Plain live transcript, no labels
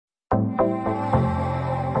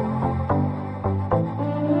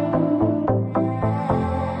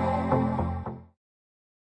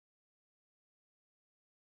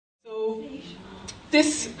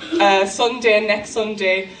This Sunday and next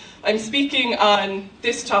Sunday, I'm speaking on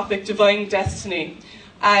this topic, divine destiny.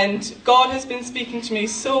 And God has been speaking to me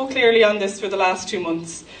so clearly on this for the last 2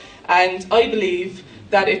 months. And I believe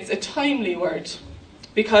that it's a timely word.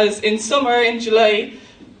 Because in summer, in July,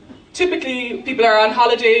 typically people are on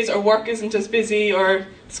holidays or work isn't as busy or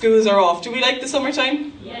schools are off. Do we like the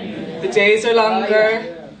summertime? Yes. The days are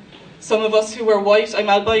longer. Some of us who are white, I'm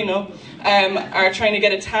albino, are trying to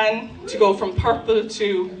get a tan to go from purple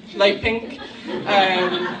to light pink.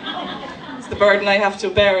 It's the burden I have to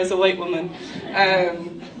bear as a white woman.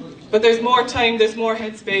 But there's more time, there's more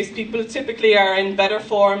headspace. People typically are in better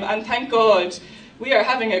form, and thank God we are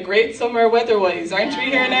having a great summer weather-wise, aren't we,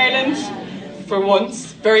 here in Ireland? For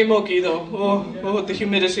once. Very muggy though. Oh, the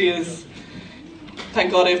humidity is...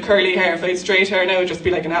 Thank God I have curly hair. If I had straight hair now, it would just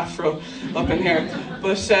be like an afro up in here.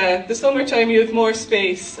 But the summertime, you have more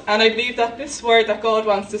space. And I believe that this word that God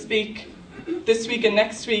wants to speak this week and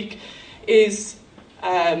next week is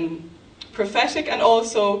prophetic, and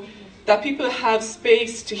also that people have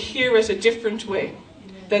space to hear it a different way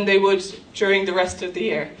than they would during the rest of the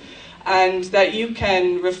year. And that you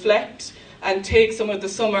can reflect and take some of the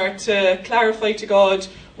summer to clarify to God,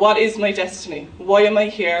 what is my destiny? Why am I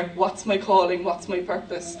here? What's my calling? What's my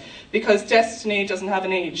purpose? Because destiny doesn't have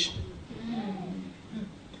an age.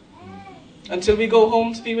 Until we go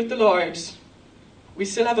home to be with the Lord, we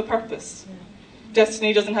still have a purpose.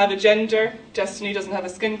 Destiny doesn't have a gender. Destiny doesn't have a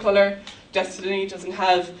skin colour. Destiny doesn't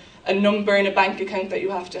have a number in a bank account that you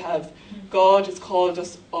have to have. God has called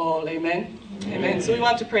us all. Amen? Amen. So we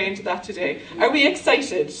want to pray into that today. Are we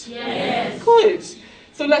excited? Yes. Good.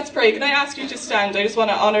 So let's pray. Can I ask you to stand? I just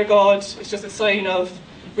want to honour God. It's just a sign of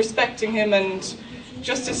respecting Him and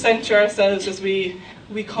just to centre ourselves as we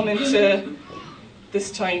come into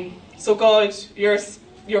this time. So God,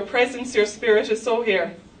 your presence, your spirit is so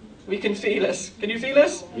here. We can feel it. Can you feel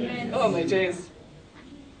it? Yes. Oh my days.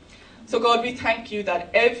 So God, we thank you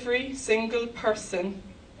that every single person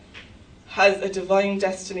has a divine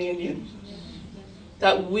destiny in you.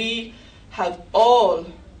 That we have all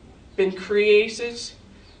been created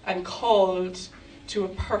and called to a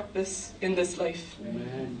purpose in this life.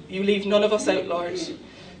 Amen. You leave none of us out, Lord.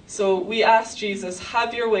 So we ask Jesus,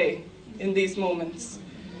 have your way in these moments.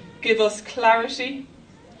 Give us clarity,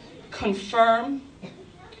 confirm,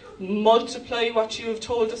 multiply what you have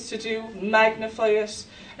told us to do, magnify it,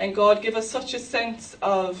 and God, give us such a sense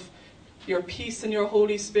of your peace and your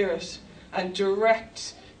Holy Spirit, and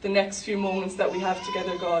direct the next few moments that we have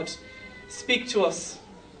together, God. Speak to us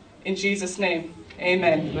in Jesus' name.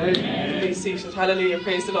 Amen. Amen. Be seated. Hallelujah.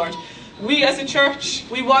 Praise the Lord. We as a church,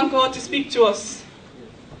 we want God to speak to us.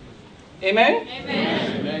 Amen?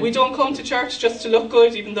 Amen. We don't come to church just to look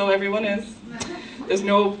good, even though everyone is. There's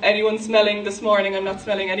no anyone smelling this morning. I'm not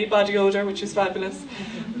smelling any body odour, which is fabulous.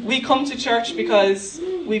 We come to church because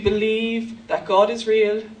we believe that God is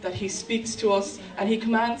real, that He speaks to us, and He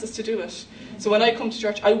commands us to do it. So when I come to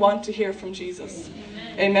church, I want to hear from Jesus.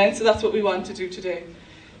 Amen. So that's what we want to do today.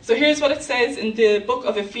 So here's what it says in the book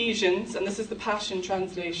of Ephesians, and this is the Passion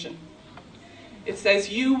Translation. It says,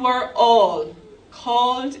 you were all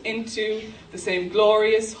called into the same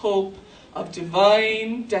glorious hope of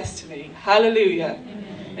divine destiny. Hallelujah.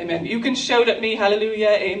 Amen. You can shout at me, hallelujah,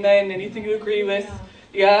 amen, anything you agree with.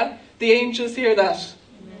 Yeah? The angels hear that.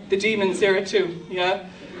 The demons hear it too. Yeah?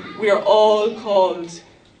 We are all called.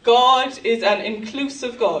 God is an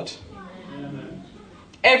inclusive God. Amen.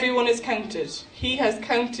 Everyone is counted. He has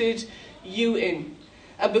counted you in.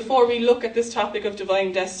 And before we look at this topic of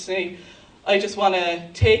divine destiny, I just want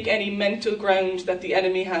to take any mental ground that the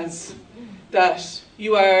enemy has. That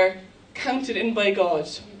you are counted in by God.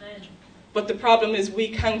 But the problem is we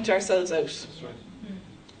count ourselves out. That's right.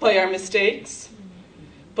 By our mistakes,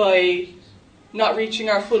 by not reaching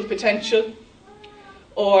our full potential,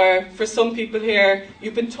 or for some people here,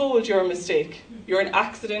 you've been told you're a mistake, you're an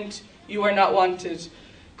accident, you are not wanted.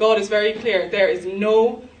 God is very clear, there is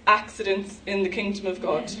no accidents in the kingdom of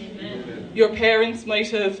God. Amen. Your parents might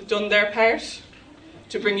have done their part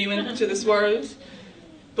to bring you into this world,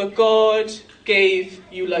 but God gave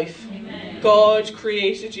you life. Amen. God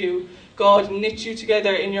created you. God knit you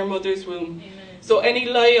together in your mother's womb. Amen. So any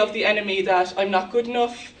lie of the enemy that I'm not good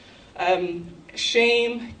enough,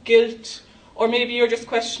 shame, guilt, or maybe you're just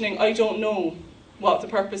questioning, I don't know what the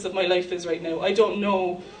purpose of my life is right now. I don't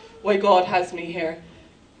know why God has me here.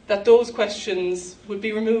 That those questions would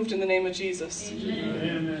be removed in the name of Jesus.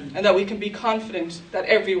 Amen. And that we can be confident that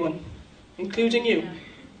everyone, including you,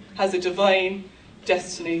 has a divine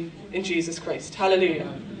destiny in Jesus Christ.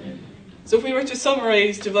 Hallelujah. So if we were to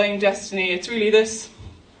summarise divine destiny, it's really this.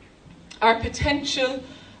 Our potential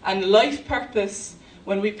and life purpose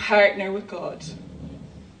when we partner with God.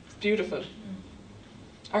 It's beautiful.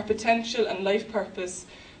 Our potential and life purpose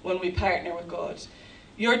when we partner with God.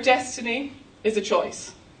 Your destiny is a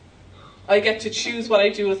choice. I get to choose what I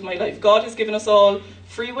do with my life. God has given us all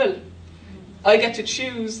free will. I get to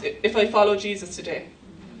choose if I follow Jesus today.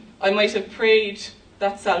 I might have prayed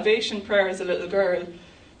that salvation prayer as a little girl,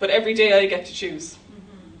 but every day I get to choose.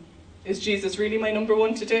 Is Jesus really my number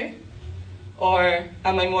one today? Or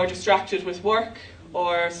am I more distracted with work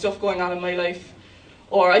or stuff going on in my life?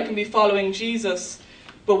 Or I can be following Jesus,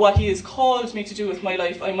 but what he has called me to do with my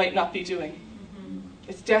life I might not be doing.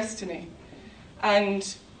 It's destiny.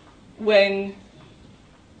 And when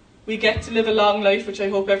we get to live a long life, which I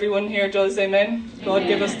hope everyone here does, amen? God,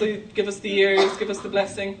 give us the years, give us the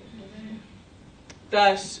blessing.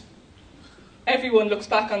 That everyone looks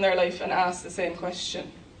back on their life and asks the same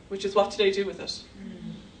question, which is, what did I do with it?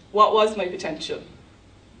 What was my potential?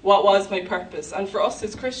 What was my purpose? And for us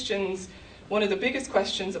as Christians, one of the biggest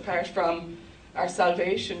questions, apart from our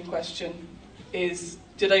salvation question, is,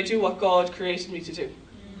 did I do what God created me to do?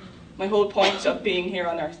 My whole point of being here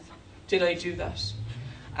on earth. Did I do that?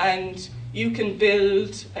 And you can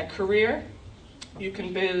build a career, you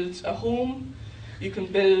can build a home, you can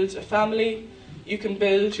build a family, you can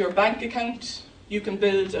build your bank account, you can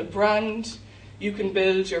build a brand, you can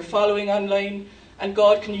build your following online, and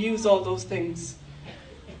God can use all those things.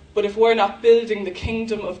 But if we're not building the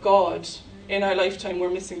kingdom of God in our lifetime, we're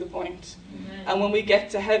missing the point. Amen. And when we get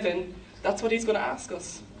to heaven, that's what he's going to ask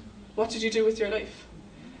us. What did you do with your life?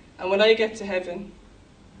 And when I get to heaven,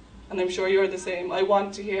 and I'm sure you're the same, I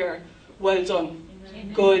want to hear, well done,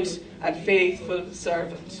 Amen. Good and faithful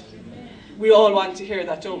servant. Amen. We all want to hear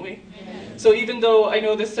that, don't we? Amen. So even though I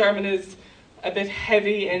know this sermon is a bit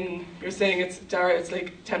heavy in, you're saying it's, Dara, it's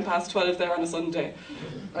like 12 there on a Sunday.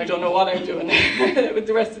 I don't know what I'm doing with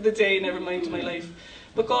the rest of the day, never mind my life.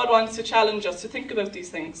 But God wants to challenge us to think about these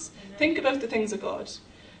things. Think about the things of God.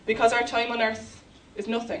 Because our time on earth is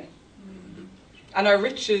nothing. And our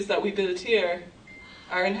riches that we build here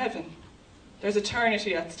are in heaven. There's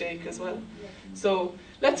eternity at stake as well. So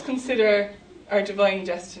let's consider our divine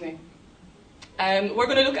destiny. We're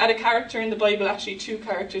going to look at a character in the Bible, actually 2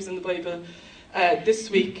 characters in the Bible, this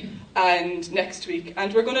week and next week.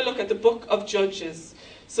 And we're going to look at the book of Judges.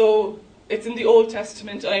 So it's in the Old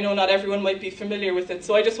Testament, and I know not everyone might be familiar with it,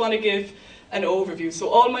 so I just want to give an overview. So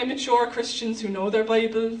all my mature Christians who know their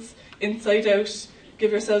Bibles inside out,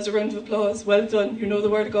 give yourselves a round of applause. Well done, you know the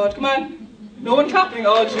Word of God. Come on. No one clapping.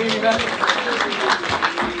 Oh, gee,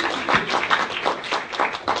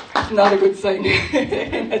 not a good sign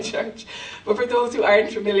in a church. But for those who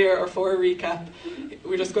aren't familiar, or for a recap,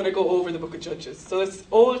 we're just going to go over the book of Judges. So it's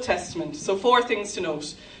Old Testament. So 4 things to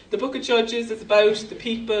note. The book of Judges is about the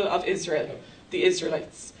people of Israel, the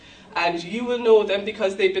Israelites. And you will know them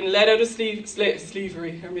because they've been led out of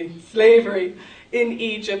slavery in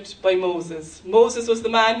Egypt by Moses. Moses was the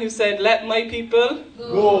man who said, let my people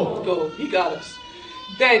go. He got it.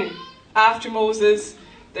 Then, after Moses,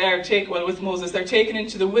 they're taken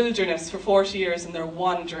into the wilderness for 40 years and they're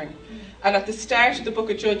wandering. And at the start of the book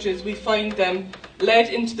of Judges, we find them led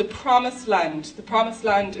into the promised land. The promised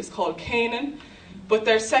land is called Canaan. But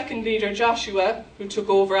their second leader, Joshua, who took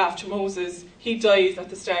over after Moses, he dies at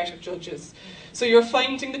the start of Judges. So you're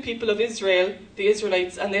finding the people of Israel, the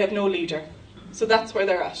Israelites, and they have no leader. So that's where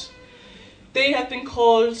they're at. They have been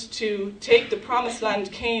called to take the promised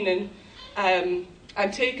land, Canaan, and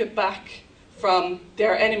take it back from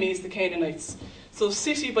their enemies, the Canaanites. So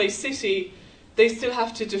city by city, they still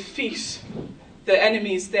have to defeat the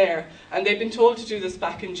enemies there. And they've been told to do this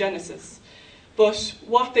back in Genesis. But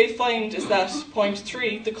what they find is that, point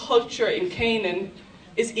 3, the culture in Canaan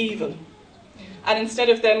is evil. And instead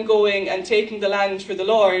of them going and taking the land for the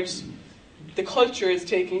Lord, the culture is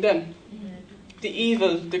taking them. The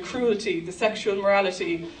evil, the cruelty, the sexual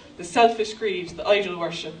morality, the selfish greed, the idol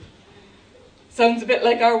worship. Sounds a bit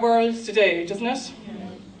like our world today, doesn't it?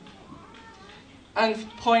 And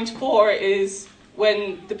point 4 is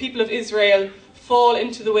when the people of Israel fall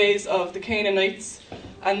into the ways of the Canaanites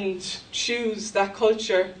and choose that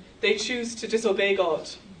culture, they choose to disobey God.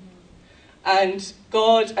 And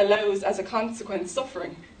God allows, as a consequence,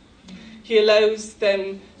 suffering. He allows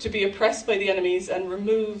them to be oppressed by the enemies and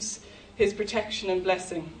removes his protection and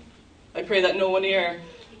blessing. I pray that no one here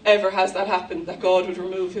ever has that happen, that God would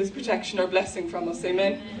remove his protection or blessing from us.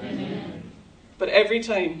 Amen? Amen. But every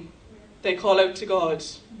time they call out to God,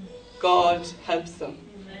 God helps them.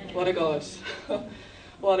 Amen. What a God.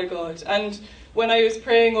 What a God. And when I was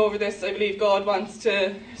praying over this, I believe God wants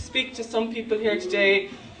to speak to some people here today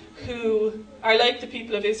who are like the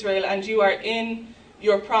people of Israel, and you are in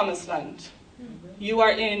your promised land. You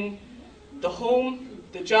are in the home,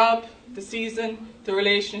 the job, the season, the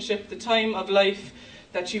relationship, the time of life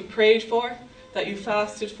that you prayed for, that you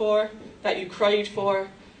fasted for, that you cried for.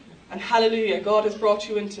 And hallelujah, God has brought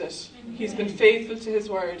you into it. He's been faithful to his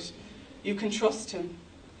word. You can trust him.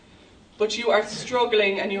 But you are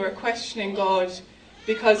struggling and you are questioning God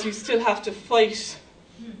because you still have to fight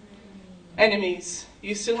enemies.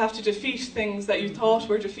 You still have to defeat things that you thought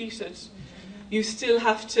were defeated. You still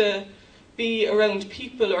have to be around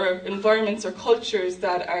people or environments or cultures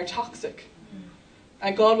that are toxic.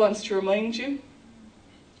 And God wants to remind you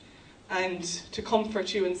and to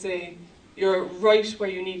comfort you and say, you're right where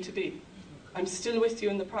you need to be. I'm still with you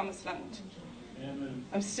in the promised land. Amen.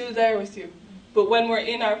 I'm still there with you. But when we're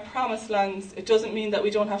in our promised lands, it doesn't mean that we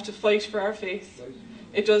don't have to fight for our faith.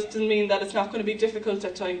 It doesn't mean that it's not going to be difficult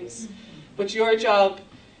at times. But your job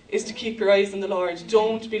is to keep your eyes on the Lord.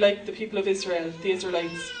 Don't be like the people of Israel, the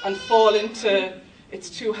Israelites, and fall into it's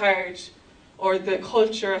too hard or the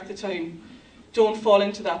culture at the time. Don't fall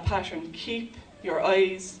into that pattern. Keep your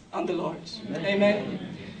eyes on the Lord. Amen.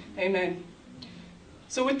 Amen.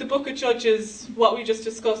 So with the book of Judges, what we just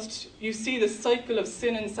discussed, you see the cycle of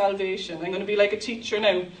sin and salvation. I'm going to be like a teacher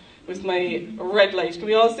now with my red light. Can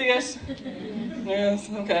we all see it? Yes,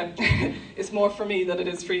 okay. It's more for me than it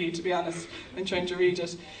is for you, to be honest. I'm trying to read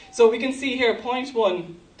it. So we can see here, point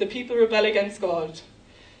 1, the people rebel against God.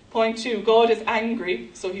 Point 2, God is angry,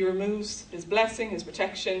 so he removes his blessing, his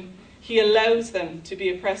protection. He allows them to be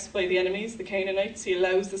oppressed by the enemies, the Canaanites. He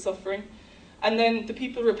allows the suffering. And then the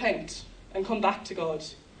people repent and come back to God.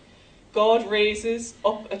 God raises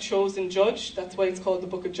up a chosen judge. That's why it's called the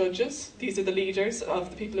book of Judges. These are the leaders of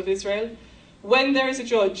the people of Israel. When there is a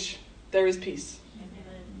judge, there is peace.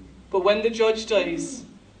 But when the judge dies,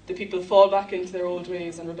 the people fall back into their old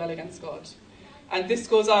ways and rebel against God. And this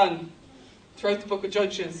goes on throughout the book of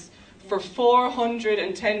Judges for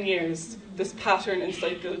 410 years, this pattern and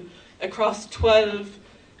cycle across 12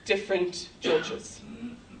 different judges.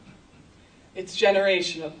 It's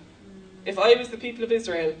generational. If I was the people of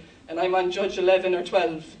Israel and I'm on Judge 11 or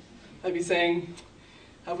 12, I'd be saying,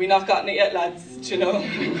 have we not gotten it yet, lads? Do you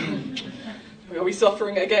know? Are we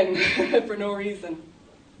suffering again for no reason?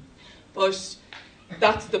 But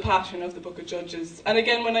that's the pattern of the book of Judges. And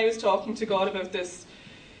again, when I was talking to God about this,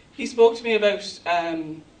 he spoke to me about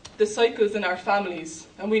the cycles in our families.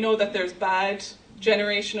 And we know that there's bad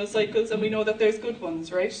generational cycles and we know that there's good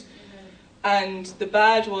ones, right? And the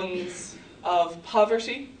bad ones of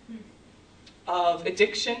poverty, of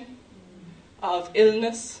addiction, of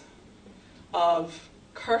illness, of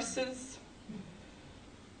curses,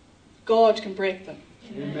 God can break them.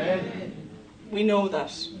 Amen. We know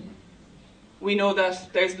that. We know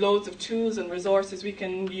that there's loads of tools and resources we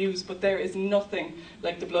can use, but there is nothing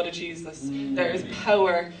like the blood of Jesus. There is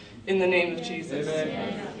power in the name of Jesus.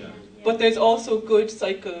 Amen. But there's also good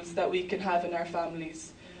cycles that we can have in our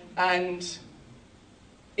families. And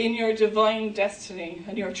in your divine destiny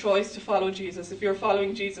and your choice to follow Jesus, if you're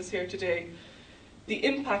following Jesus here today, the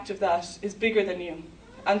impact of that is bigger than you.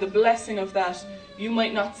 And the blessing of that you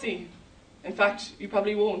might not see. In fact, you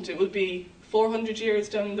probably won't. It will be 400 years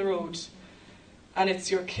down the road. And it's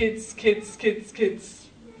your kids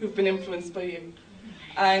who've been influenced by you.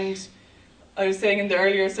 And I was saying in the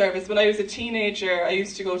earlier service, when I was a teenager, I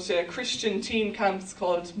used to go to Christian teen camps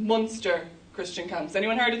called Munster Christian camps.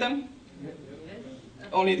 Anyone heard of them?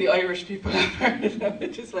 Only the Irish people have heard of them,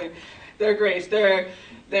 which is like, they're great.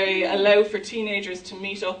 They allow for teenagers to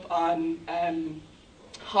meet up on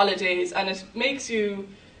holidays, and it makes you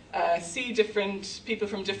see different people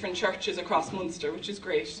from different churches across Munster, which is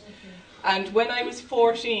great. And when I was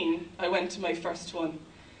 14, I went to my first one.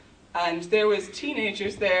 And there was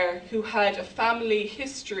teenagers there who had a family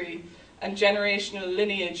history and generational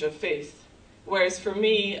lineage of faith. Whereas for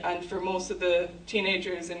me and for most of the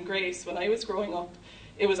teenagers in Grace, when I was growing up,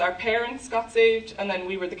 it was our parents got saved and then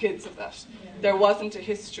we were the kids of that. There wasn't a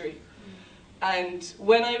history. And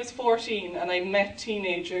when I was 14 and I met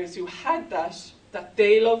teenagers who had that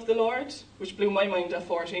they loved the Lord, which blew my mind at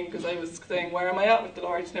 14 because I was saying, where am I at with the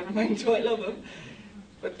Lord? Never mind, do I love him?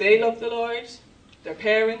 But they loved the Lord, their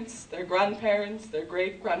parents, their grandparents, their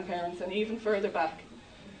great-grandparents, and even further back.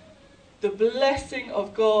 The blessing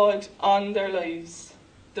of God on their lives,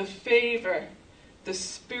 the favour, the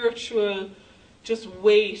spiritual just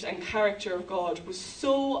weight and character of God was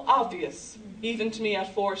so obvious, even to me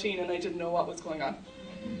at 14, and I didn't know what was going on.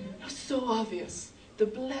 It was so obvious. The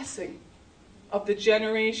blessing of the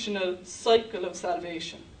generational cycle of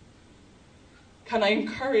salvation. Can I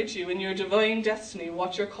encourage you in your divine destiny,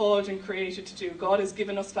 what you're called and created to do? God has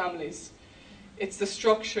given us families. It's the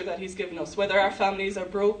structure that he's given us. Whether our families are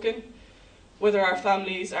broken, whether our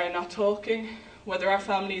families are not talking, whether our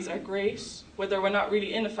families are great, whether we're not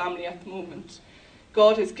really in a family at the moment.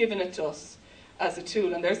 God has given it to us as a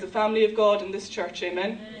tool. And there's the family of God in this church,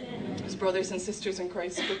 amen? His brothers and sisters in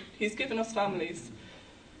Christ. But he's given us families.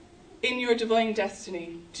 In your divine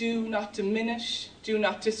destiny, do not diminish, do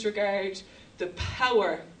not disregard the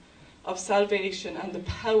power of salvation and the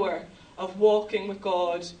power of walking with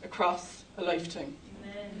God across a lifetime.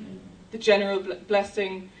 Amen. The general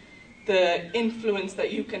blessing, the influence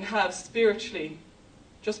that you can have spiritually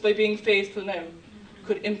just by being faithful now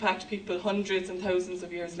could impact people hundreds and thousands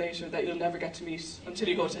of years later that you'll never get to meet until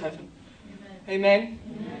you go to heaven. Amen?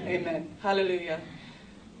 Amen. Amen. Hallelujah.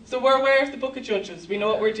 So we're aware of the book of Judges. We know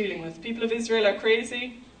what we're dealing with. People of Israel are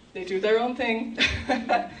crazy. They do their own thing.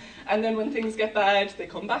 And then when things get bad, they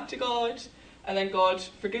come back to God. And then God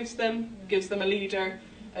forgives them, gives them a leader,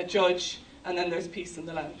 a judge, and then there's peace in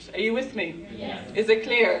the land. Are you with me? Yes. Is it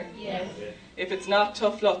clear? Yes. If it's not,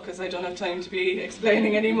 tough luck, because I don't have time to be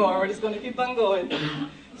explaining anymore. We're just going to keep on going.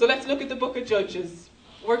 So let's look at the book of Judges.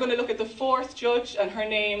 We're going to look at the fourth judge, and her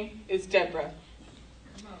name is Deborah.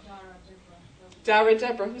 Dara,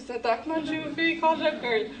 Deborah. Who said that? Come on, Julie, call it out,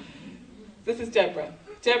 girl. This is Deborah.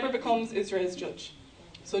 Deborah becomes Israel's judge.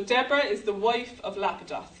 So Deborah is the wife of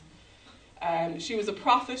Lapidoth. She was a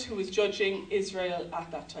prophet who was judging Israel at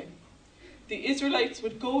that time. The Israelites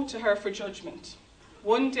would go to her for judgment.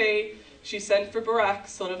 One day, she sent for Burke,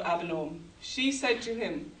 son of Abinoam. She said to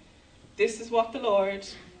him, "This is what the Lord,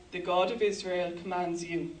 the God of Israel, commands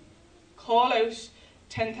you. Call out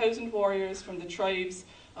 10,000 warriors from the tribes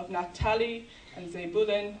of Naphtali and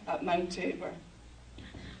Zebulun at Mount Tabor.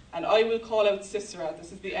 And I will call out Sisera,"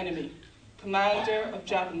 this is the enemy, commander of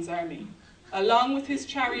Jabin's army, "along with his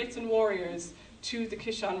chariots and warriors to the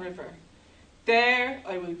Kishon River. There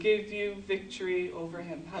I will give you victory over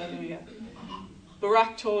him." Hallelujah.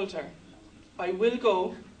 Burke told her, "I will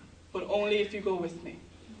go, but only if you go with me."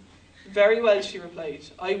 "Very well," she replied,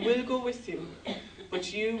 "I will go with you,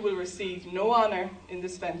 but you will receive no honour in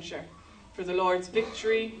this venture, for the Lord's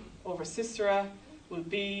victory over Sisera will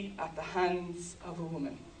be at the hands of a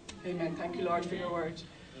woman." Amen. Thank you, Lord, for your word.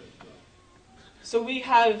 So we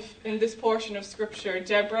have in this portion of Scripture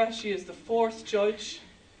Deborah. She is the fourth judge.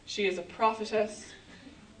 She is a prophetess.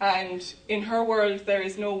 And in her world there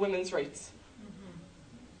is no women's rights.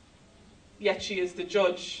 Yet she is the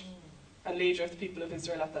judge and leader of the people of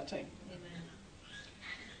Israel at that time. Amen.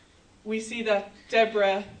 We see that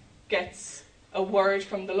Deborah gets a word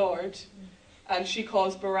from the Lord, and she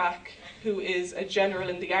calls Burke, who is a general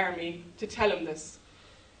in the army, to tell him this.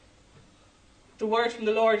 The word from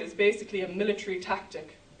the Lord is basically a military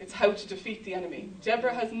tactic. It's how to defeat the enemy.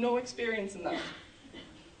 Deborah has no experience in that.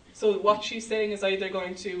 So what she's saying is either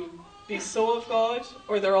going to be so of God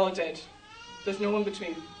or they're all dead. There's no in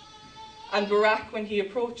between. And Burke, when he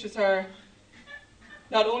approaches her,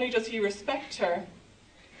 not only does he respect her,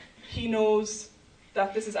 he knows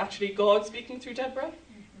that this is actually God speaking through Deborah.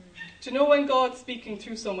 To know when God's speaking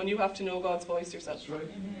through someone, you have to know God's voice yourself. That's right.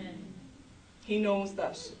 He knows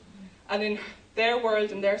that. And in their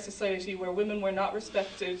world, in their society, where women were not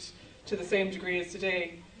respected to the same degree as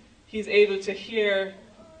today, he's able to hear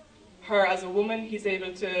her as a woman, he's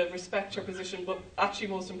able to respect her position, but actually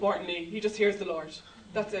most importantly, he just hears the Lord.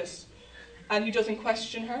 That's it. And he doesn't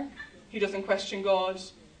question her, he doesn't question God,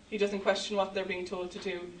 he doesn't question what they're being told to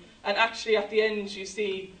do. And actually at the end you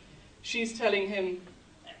see, she's telling him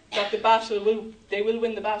that they will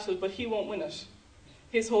win the battle, but he won't win it.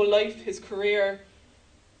 His whole life, his career,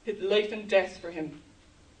 his life and death for him,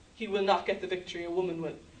 he will not get the victory, a woman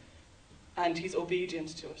will. And he's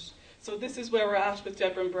obedient to it. So this is where we're at with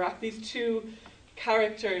Deborah and Burke, these two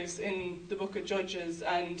characters in the book of Judges,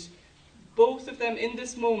 and both of them in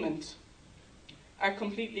this moment are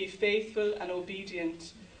completely faithful and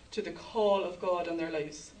obedient to the call of God on their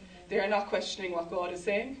lives. They are not questioning what God is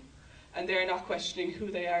saying, and they are not questioning who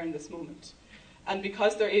they are in this moment. And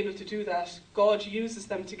because they're able to do that, God uses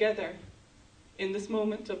them together in this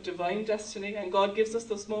moment of divine destiny, and God gives us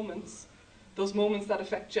those moments that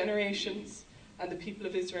affect generations and the people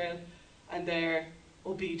of Israel, and they're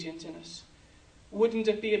obedient in it. Wouldn't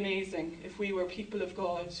it be amazing if we were people of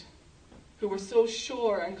God who were so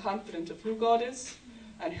sure and confident of who God is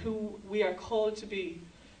and who we are called to be,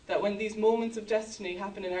 that when these moments of destiny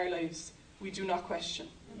happen in our lives, we do not question.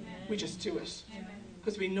 Amen. We just do it.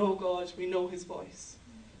 Because we know God, we know his voice.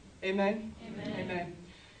 Amen? Amen? Amen.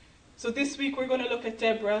 So this week we're going to look at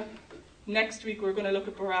Deborah. Next week we're going to look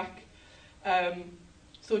at Burke.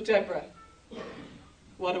 So Deborah,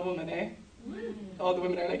 what a woman, eh? All the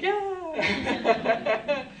women are like,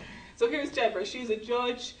 yeah! So here's Deborah. She's a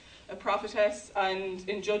judge, a prophetess, and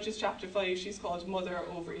in Judges chapter 5 she's called Mother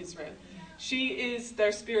over Israel. She is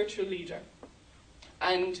their spiritual leader.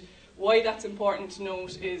 And why that's important to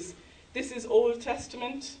note is this is Old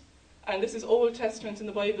Testament, and this is Old Testament in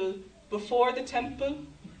the Bible before the temple,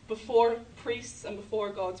 before priests, and before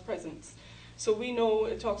God's presence. So we know,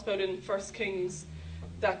 it talks about in 1 Kings,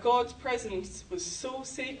 that God's presence was so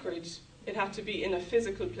sacred it had to be in a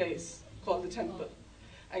physical place called the temple.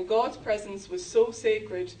 And God's presence was so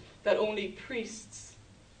sacred that only priests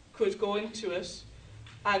could go into it,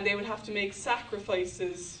 and they would have to make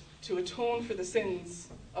sacrifices to atone for the sins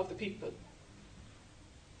of the people.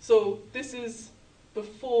 So this is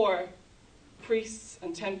before priests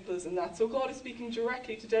and temples and that. So God is speaking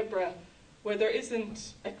directly to Deborah where there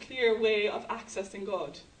isn't a clear way of accessing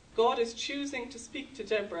God. God is choosing to speak to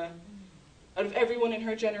Deborah out of everyone in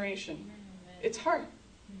her generation. It's her.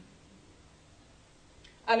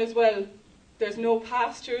 And as well, there's no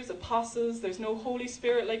pastors, apostles, there's no Holy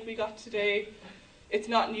Spirit like we got today. It's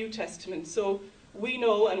not New Testament. So we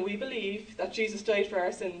know and we believe that Jesus died for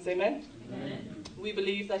our sins. Amen? Amen. We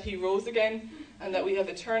believe that he rose again and that we have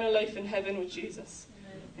eternal life in heaven with Jesus.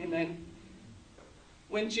 Amen.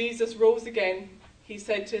 When Jesus rose again, he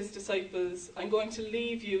said to his disciples, I'm going to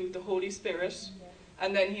leave you the Holy Spirit,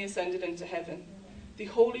 and then he ascended into heaven. The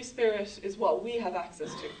Holy Spirit is what we have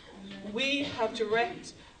access to. We have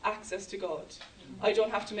direct access to God. I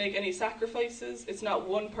don't have to make any sacrifices. It's not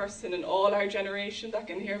one person in all our generation that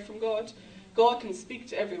can hear from God. God can speak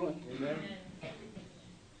to everyone. Amen.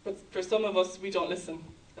 But for some of us, we don't listen.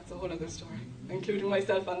 That's a whole other story, including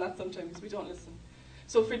myself on that sometimes. We don't listen.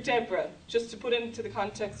 So for Deborah, just to put into the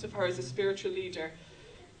context of her as a spiritual leader,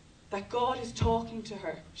 that God is talking to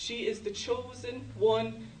her. She is the chosen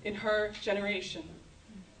one in her generation.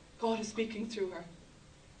 God is speaking through her.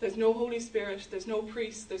 There's no Holy Spirit, there's no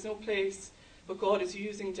priest, there's no place, but God is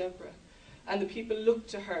using Deborah. And the people look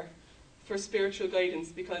to her for spiritual guidance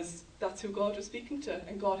because that's who God was speaking to,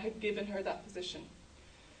 and God had given her that position.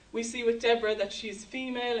 We see with Deborah that she's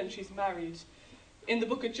female and she's married. In the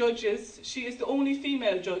book of Judges, she is the only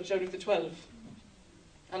female judge out of the 12.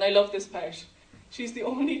 And I love this part. She's the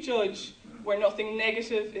only judge where nothing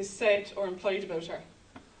negative is said or implied about her.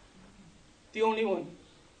 The only one.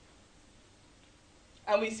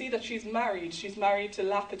 And we see that she's married. She's married to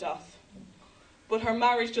Lapidoth. But her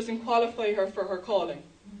marriage doesn't qualify her for her calling.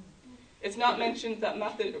 It's not mentioned that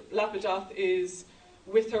Lapidoth is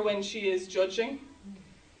with her when she is judging.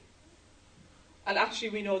 And actually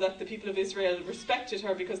we know that the people of Israel respected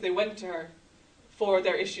her because they went to her for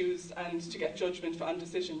their issues and to get judgment on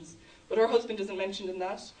decisions. But her husband isn't mentioned in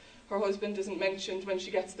that. Her husband isn't mentioned when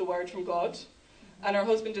she gets the word from God. And her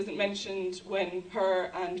husband isn't mentioned when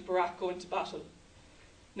her and Burke go into battle.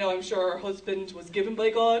 Now I'm sure her husband was given by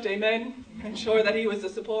God, amen. I'm sure that he was a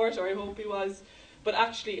support, or I hope he was. But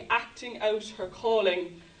actually acting out her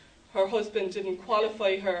calling, her husband didn't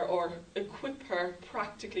qualify her or equip her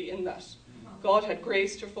practically in that. God had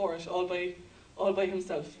graced her for it all by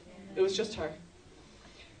himself. It was just her.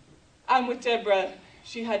 And with Deborah,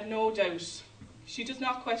 she had no doubt. She does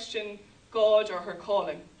not question God or her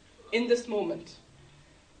calling in this moment.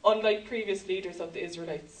 Unlike previous leaders of the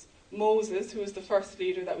Israelites, Moses, who was the first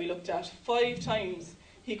leader that we looked at, 5 times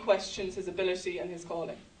he questions his ability and his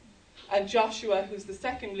calling. And Joshua, who's the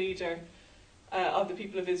second leader of the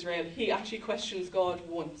people of Israel, he actually questions God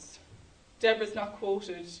once. Deborah's not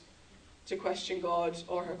quoted to question God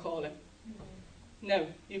or her calling. Now,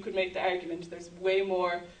 you could make the argument there's way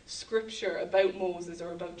more scripture about Moses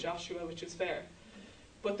or about Joshua, which is fair.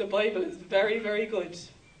 But the Bible is very, very good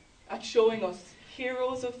at showing us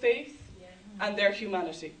heroes of faith and their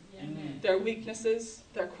humanity. Amen. Their weaknesses,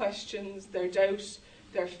 their questions, their doubt,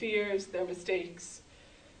 their fears, their mistakes.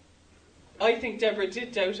 I think Deborah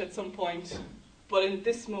did doubt at some point, but in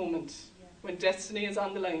this moment, when destiny is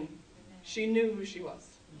on the line, she knew who she was.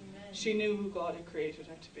 She knew who God had created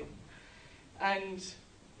her to be. And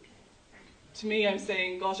to me, I'm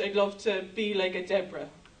saying, gosh, I'd love to be like a Deborah.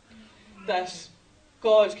 That,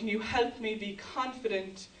 God, can you help me be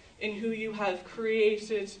confident in who you have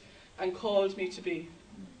created and called me to be?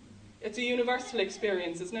 It's a universal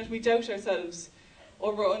experience, isn't it? We doubt ourselves,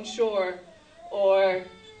 or we're unsure, or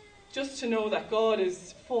just to know that God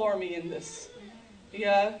is for me in this.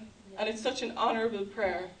 Yeah? And it's such an honourable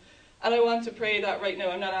prayer. And I want to pray that right now.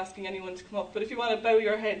 I'm not asking anyone to come up, but if you want to bow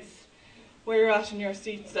your heads where you're at in your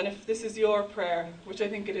seats, and if this is your prayer, which I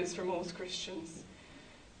think it is for most Christians,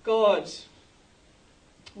 God,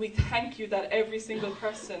 we thank you that every single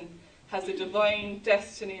person has a divine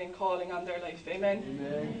destiny and calling on their life. Amen?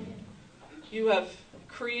 Amen. You have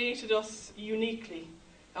created us uniquely,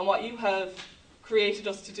 and what you have created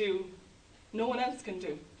us to do, no one else can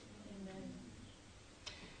do.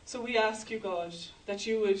 So we ask you, God, that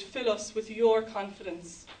you would fill us with your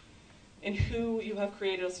confidence in who you have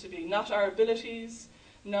created us to be. Not our abilities,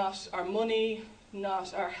 not our money,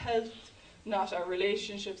 not our health, not our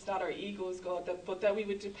relationships, not our egos, God, but that we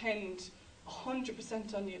would depend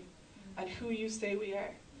 100% on you and who you say we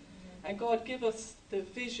are. And God, give us the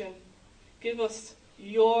vision, give us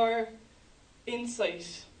your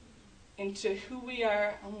insight into who we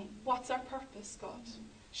are and what's our purpose, God.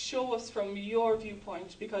 Show us from your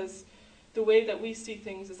viewpoint, because the way that we see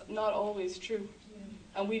things is not always true.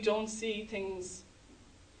 And we don't see things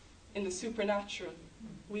in the supernatural.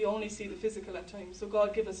 We only see the physical at times. So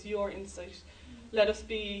God, give us your insight. Let us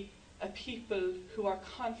be a people who are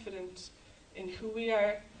confident in who we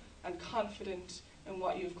are and confident in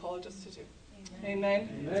what you've called us to do.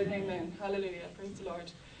 Amen. Amen. Amen. Hallelujah. Praise the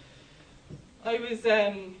Lord. I was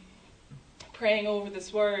praying over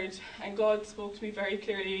this word, and God spoke to me very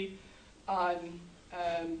clearly on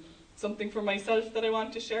something for myself that I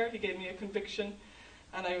want to share. He gave me a conviction,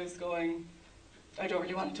 and I was going, I don't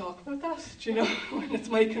really want to talk about that, do you know, when it's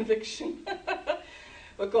my conviction.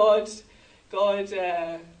 But God wants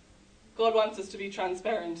us to be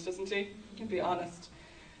transparent, doesn't he? And be honest.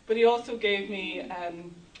 But he also gave me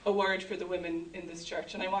a word for the women in this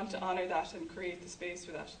church, and I want to honour that and create the space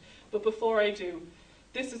for that. But before I do,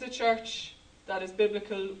 this is a church that is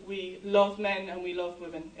biblical. We love men and we love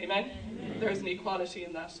women. Amen? Amen. There's an equality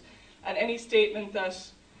in that. And any statement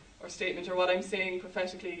or what I'm saying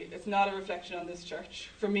prophetically, it's not a reflection on this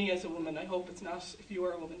church. For me as a woman, I hope it's not if you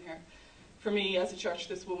are a woman here. For me as a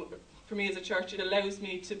church, it allows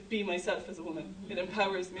me to be myself as a woman. It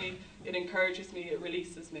empowers me, it encourages me, it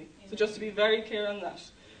releases me. So just to be very clear on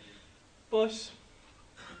that. But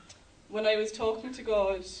when I was talking to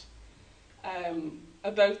God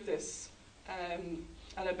about this,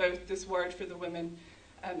 and about this word for the women,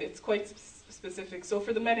 it's quite specific. So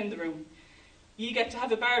for the men in the room, you get to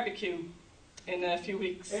have a barbecue in a few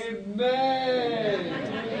weeks. Amen.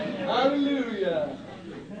 Hallelujah.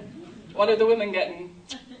 What are the women getting?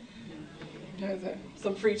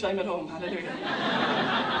 Some free time at home. Hallelujah.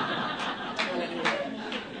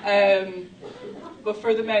 Hallelujah. But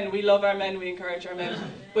for the men, we love our men, we encourage our men.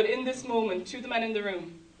 But in this moment, to the men in the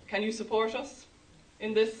room, can you support us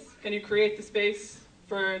in this? Can you create the space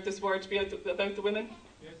for this word to be about the women?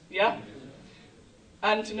 Yes. Yeah?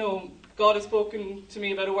 And to know, God has spoken to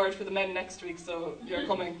me about a word for the men next week, so you're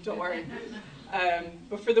coming, don't worry.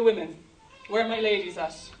 But for the women, where are my ladies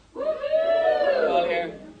at? All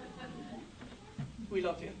here. We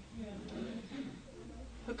love you.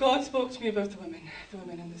 But God spoke to me about the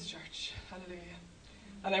women in this church. Hallelujah.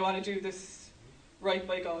 And I want to do this right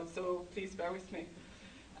by God, so please bear with me.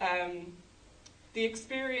 The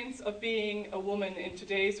experience of being a woman in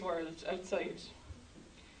today's world outside,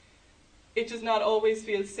 it does not always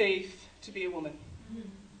feel safe to be a woman.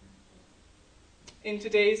 In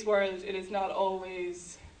today's world, it is not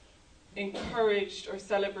always encouraged or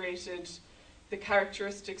celebrated the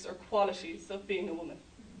characteristics or qualities of being a woman.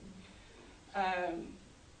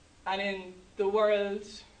 And in the world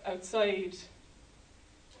outside,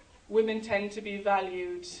 women tend to be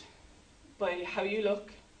valued by how you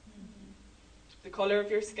look, the colour of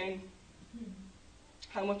your skin,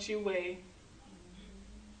 how much you weigh,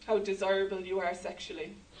 how desirable you are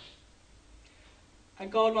sexually.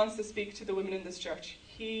 And God wants to speak to the women in this church.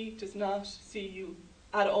 He does not see you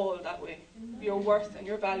at all that way. Your worth and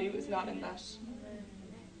your value is not in that.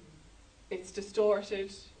 It's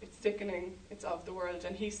distorted, it's sickening, it's of the world.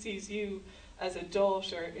 And he sees you as a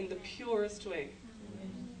daughter in the purest way.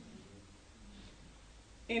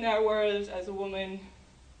 In our world as a woman,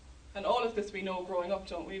 and all of this we know growing up,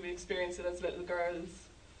 don't we? We experience it as little girls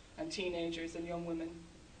and teenagers and young women.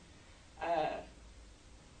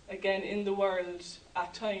 Again, in the world,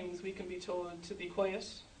 at times we can be told to be quiet,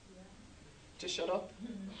 to shut up,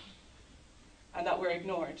 and that we're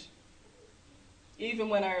ignored. Even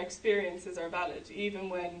when our experiences are valid, even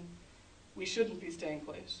when we shouldn't be staying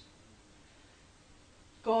quiet.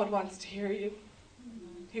 God wants to hear you.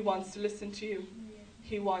 He wants to listen to you.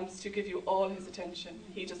 He wants to give you all his attention.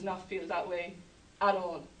 He does not feel that way at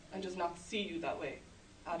all, and does not see you that way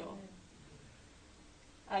at all.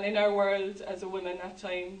 And in our world as a woman, at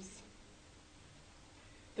times,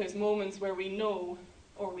 there's moments where we know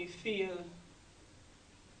or we feel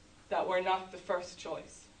that we're not the first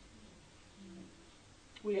choice.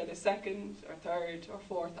 We are the second or third or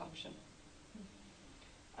fourth option.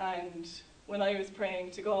 And when I was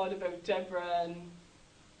praying to God about Deborah and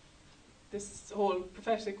this whole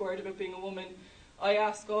prophetic word about being a woman, I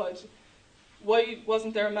asked God, Why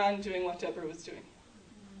wasn't there a man doing what Deborah was doing?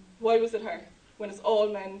 Why was it her? When it's all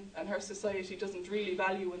men and her society doesn't really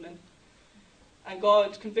value women. And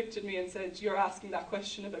God convicted me and said, you're asking that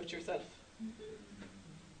question about yourself.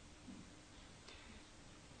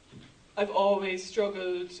 I've always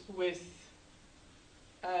struggled with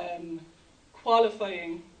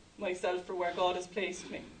qualifying myself for where God has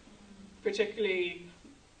placed me, particularly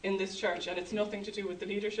in this church. And it's nothing to do with the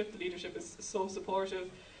leadership. The leadership is so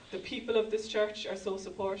supportive. The people of this church are so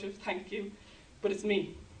supportive, thank you. But it's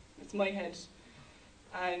me. It's my head.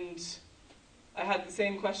 And I had the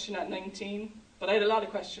same question at 19, but I had a lot of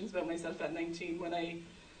questions about myself at 19 when I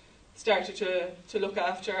started to look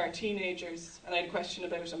after our teenagers. And I had a question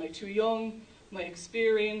about, am I too young? My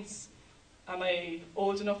experience? Am I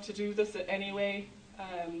old enough to do this anyway?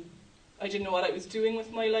 I didn't know what I was doing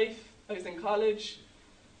with my life. I was in college.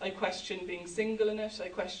 I questioned being single in it. I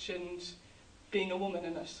questioned being a woman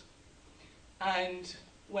in it. And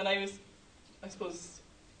when I was, I suppose,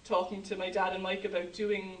 talking to my dad and Mike about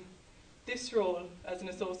doing this role as an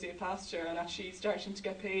associate pastor and actually starting to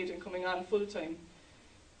get paid and coming on full time,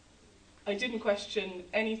 I didn't question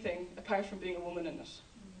anything apart from being a woman in it.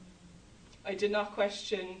 I did not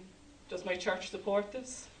question, does my church support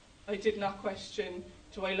this? I did not question,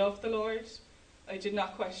 do I love the Lord? I did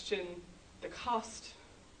not question the cost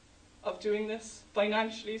of doing this,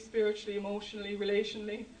 financially, spiritually, emotionally,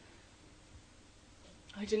 relationally.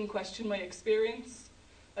 I didn't question my experience.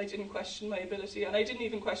 I didn't question my ability. And I didn't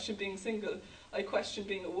even question being single. I questioned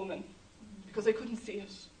being a woman because I couldn't see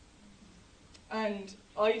it. And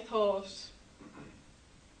I thought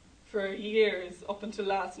for years, up until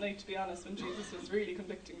last night, to be honest, when Jesus was really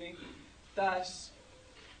convicting me, that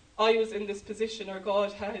I was in this position, or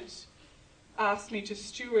God had asked me to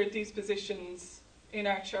steward these positions in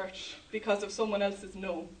our church because of someone else's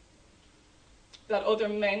no. That other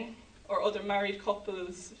men or other married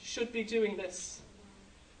couples should be doing this.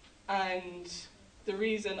 And the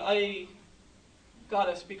reason I got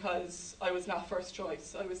it because I was not first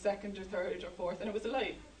choice. I was second or third or fourth, and it was a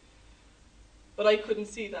lie. But I couldn't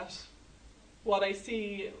see that. What I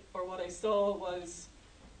saw was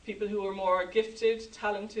people who were more gifted,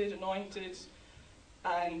 talented, anointed,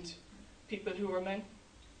 and people who were men.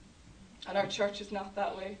 And our church is not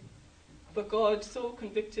that way. But God so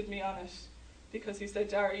convicted me on it because he said,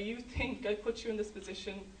 Dara, you think I put you in this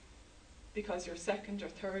position because you're second or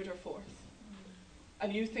third or fourth.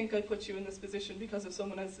 And you think I put you in this position because of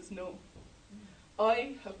someone else's no.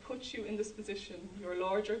 I have put you in this position, your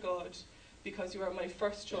Lord, your God, because you are my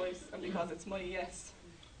first choice and because it's my yes.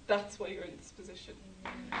 That's why you're in this position.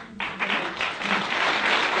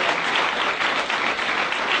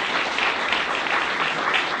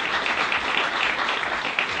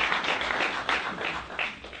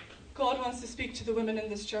 God wants to speak to the women in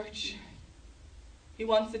this church. He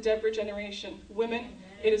wants the Deborah generation. Women,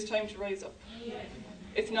 it is time to rise up.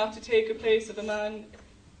 It's not to take a place of a man.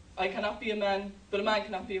 I cannot be a man, but a man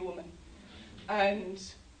cannot be a woman. And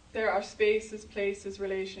there are spaces, places,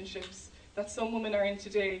 relationships that some women are in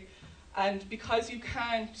today. And because you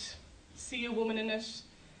can't see a woman in it,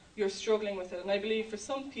 you're struggling with it. And I believe for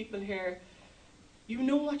some people here, you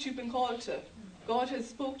know what you've been called to. God has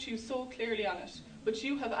spoke to you so clearly on it. But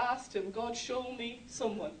you have asked him, God, show me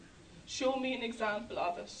someone. Show me an example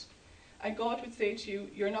of it. And God would say to you,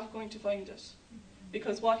 you're not going to find it.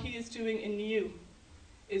 Because what he is doing in you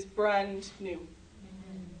is brand new.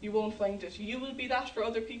 You won't find it. You will be that for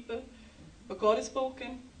other people. But God has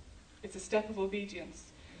spoken. It's a step of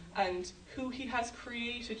obedience. And who he has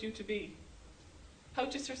created you to be. How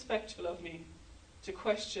disrespectful of me to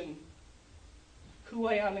question who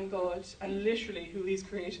I am in God and literally who he's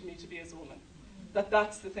created me to be as a woman.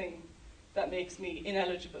 That's the thing that makes me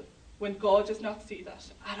ineligible. When God does not see that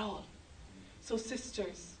at all. So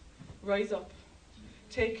sisters, rise up.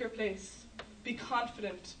 Take your place. Be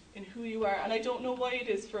confident in who you are. And I don't know why it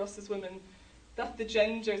is for us as women that the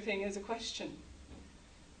gender thing is a question.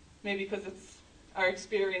 Maybe because it's our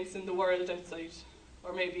experience in the world outside.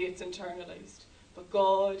 Or maybe it's internalized. But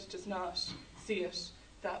God does not see it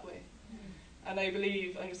that way. And I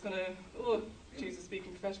believe, I'm just going to, Jesus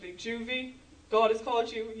speaking prophetically, Juvie, God has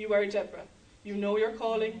called you, you are Deborah. You know your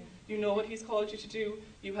calling, you know what he's called you to do,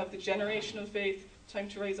 you have the generational faith, time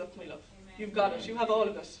to rise up, my love. Amen. You've got it, you have all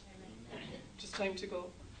of it. Amen. Just time to go.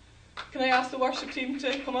 Can I ask the worship team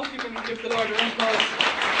to come up? You can give the Lord a round of applause.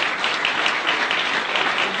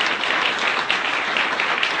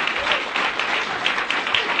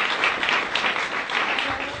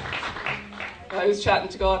 I was chatting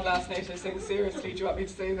to God last night. I was saying, seriously, do you want me to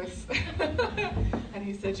say this? And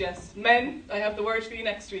he said, yes. Men, I have the word for you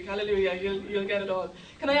next week. Hallelujah. You'll get it all.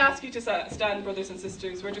 Can I ask you to stand, brothers and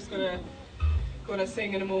sisters? We're just going to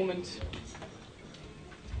sing in a moment.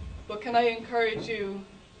 But can I encourage you?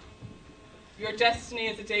 Your destiny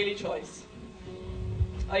is a daily choice.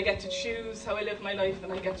 I get to choose how I live my life,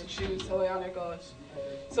 and I get to choose how I honour God.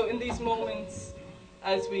 So in these moments,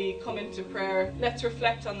 as we come into prayer, let's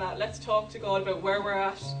reflect on that. Let's talk to God about where we're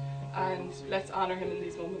at, and let's honour him in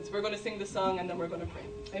these moments. We're going to sing the song, and then we're going to pray.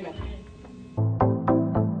 Amen.